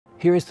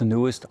Here is the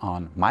newest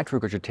on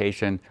mitral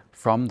regurgitation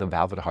from the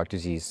Valvular Heart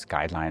Disease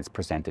Guidelines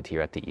presented here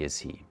at the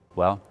ESC.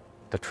 Well,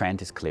 the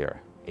trend is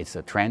clear. It's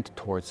a trend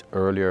towards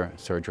earlier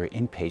surgery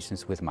in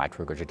patients with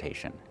mitral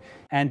regurgitation.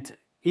 And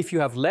if you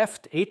have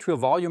left atrial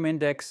volume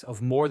index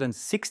of more than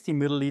 60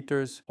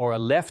 milliliters or a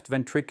left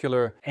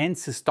ventricular end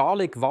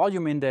systolic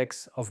volume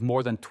index of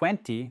more than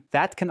 20,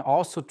 that can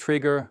also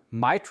trigger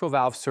mitral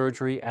valve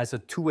surgery as a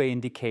 2A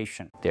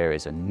indication. There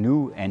is a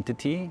new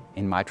entity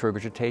in mitral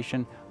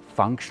regurgitation,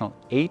 functional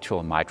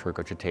atrial mitral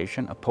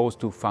regurgitation opposed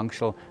to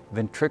functional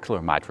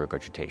ventricular mitral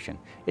regurgitation.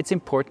 It's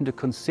important to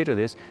consider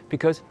this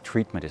because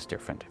treatment is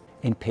different.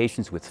 In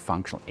patients with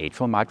functional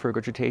atrial mitral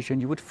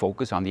regurgitation, you would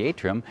focus on the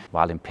atrium,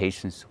 while in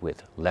patients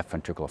with left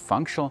ventricular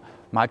functional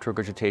mitral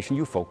regurgitation,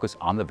 you focus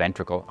on the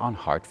ventricle on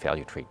heart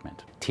failure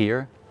treatment.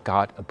 TEER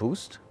got a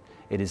boost.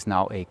 It is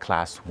now a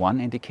Class 1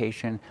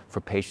 indication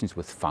for patients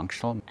with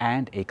functional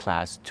and a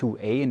Class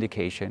 2A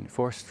indication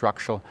for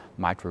structural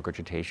mitral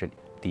regurgitation.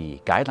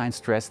 The guidelines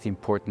stress the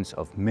importance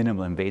of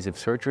minimal invasive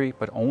surgery,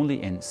 but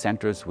only in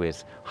centers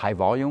with high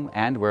volume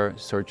and where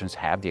surgeons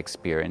have the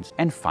experience.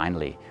 And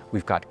finally,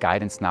 we've got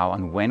guidance now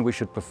on when we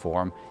should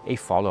perform a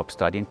follow-up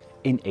study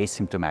in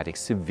asymptomatic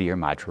severe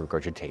mitral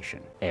regurgitation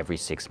every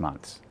 6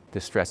 months.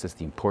 This stresses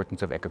the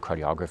importance of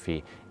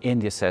echocardiography in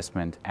the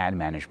assessment and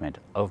management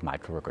of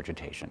mitral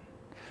regurgitation.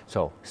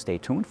 So stay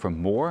tuned for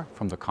more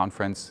from the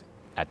conference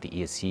at the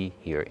ESC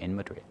here in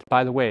Madrid.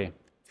 By the way,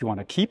 if you want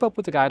to keep up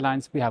with the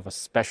guidelines, we have a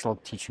special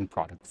teaching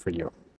product for you.